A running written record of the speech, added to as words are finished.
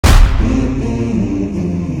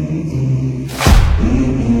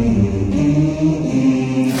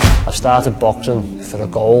started boxing for a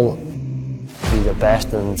goal, be the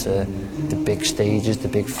best into the big stages, the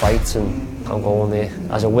big fights, and I'm going there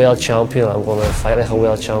as a world champion. I'm going to fight like a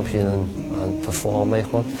world champion and perform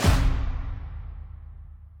like one.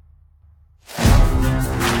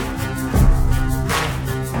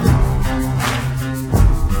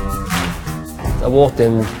 I walked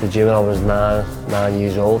in the gym when I was nine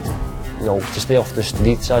years old. You know, to stay off the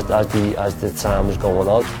streets as the time was going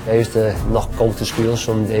on. I used to not go to school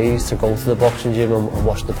some days to go to the boxing gym and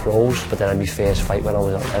watch the pros, but then I had my first fight when I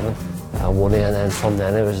was 11. I won it, and then from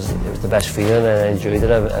then it was the best feeling, and I enjoyed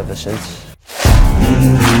it ever since.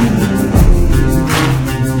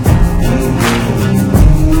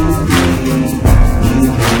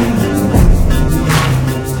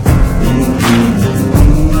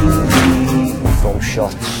 Throw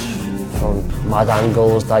shots from mad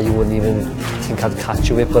angles that you wouldn't even think I'd catch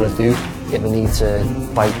you with, but I do. If I need to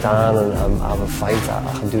bite down and have a fight,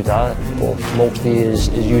 I can do that. But mostly is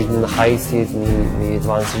using the height, the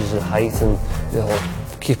advantages of height, and you know,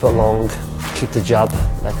 keep it long, keep the jab,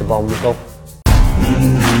 let the bomb go.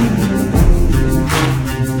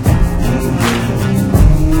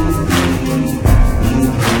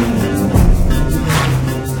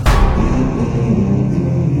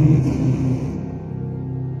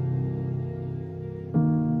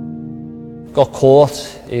 Got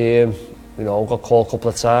caught, you know, got caught a couple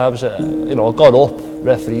of times. You know, I got up,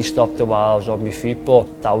 referee stopped a while, I was on my feet,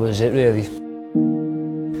 but that was it really.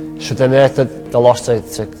 So then they lost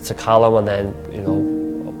to Callum, and then, you know,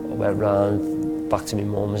 I went round back to my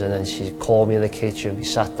mum's, and then she called me in the kitchen, we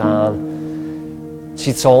sat down.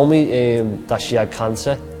 She told me that she had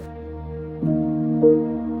cancer.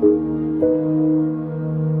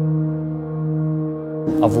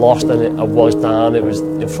 I've lost, and I was down, it was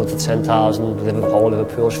in front of 10,000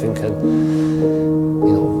 Liverpool, thinking,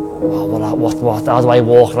 you know, how do I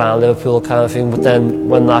walk around Liverpool kind of thing, but then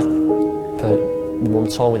when my mum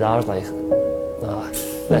told me that, I was like, nah,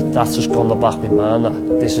 that's just gone the back of my mind,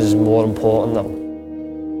 that this is more important now.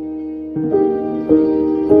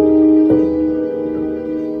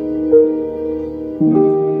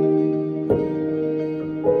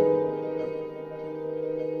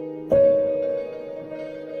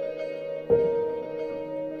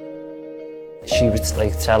 She was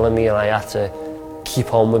like telling me, and I had to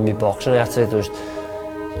keep on with my boxing. I had to just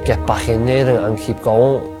get back in there and keep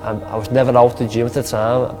going. I was never out the gym at the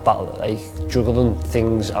time, but like juggling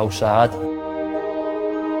things outside.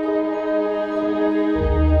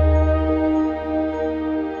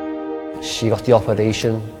 She got the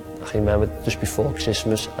operation, I can remember, just before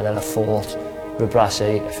Christmas, and then I fought with Brasse,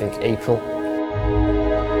 I think April.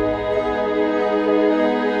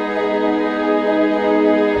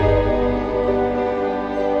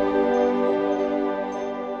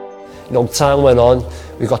 You know, time went on,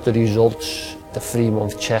 we got the results, the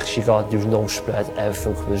 3-month check she got, there was no spread,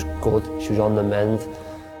 everything was good, she was on the mend.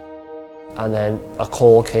 And then a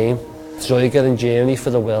call came, Zeuger in Germany for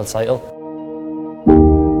the world title.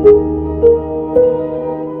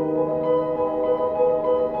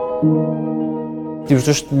 There was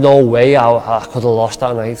just no way I could have lost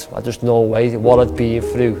that night, just no way. What I'd been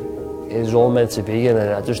through, it was all meant to be, and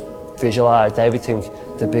I just visualised everything.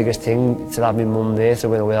 The biggest thing, to have my mum there to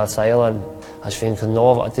win a world title, and I was thinking,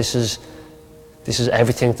 no, this is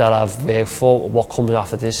everything that I've worked for. What comes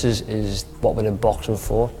after this is what we're in boxing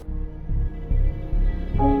for.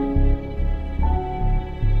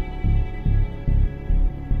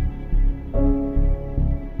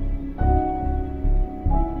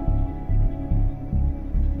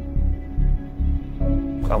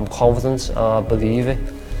 I'm confident, I believe it.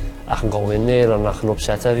 I can go in there and I can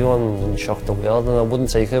upset everyone and shock the world, and I wouldn't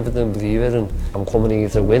take it if I didn't believe it, and I'm coming here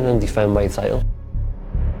to win and defend my title.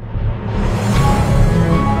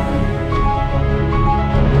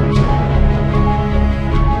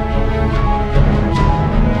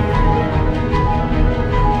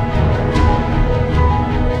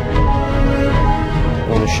 I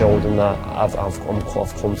want to show them that I've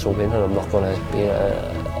come to win, and I'm not going to be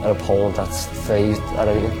an opponent that's phased at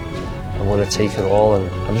anything. I'm going to take it all, and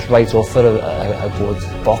I'm just right up for a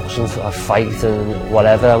good boxing, a fight and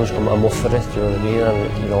whatever. I'm up for it, do you know what I mean?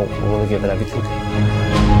 And you know, I'm going to give it everything.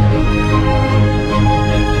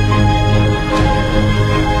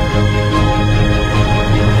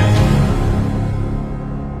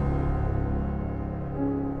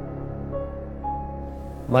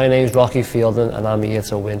 My name's Rocky Fielding, and I'm here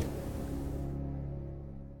to win.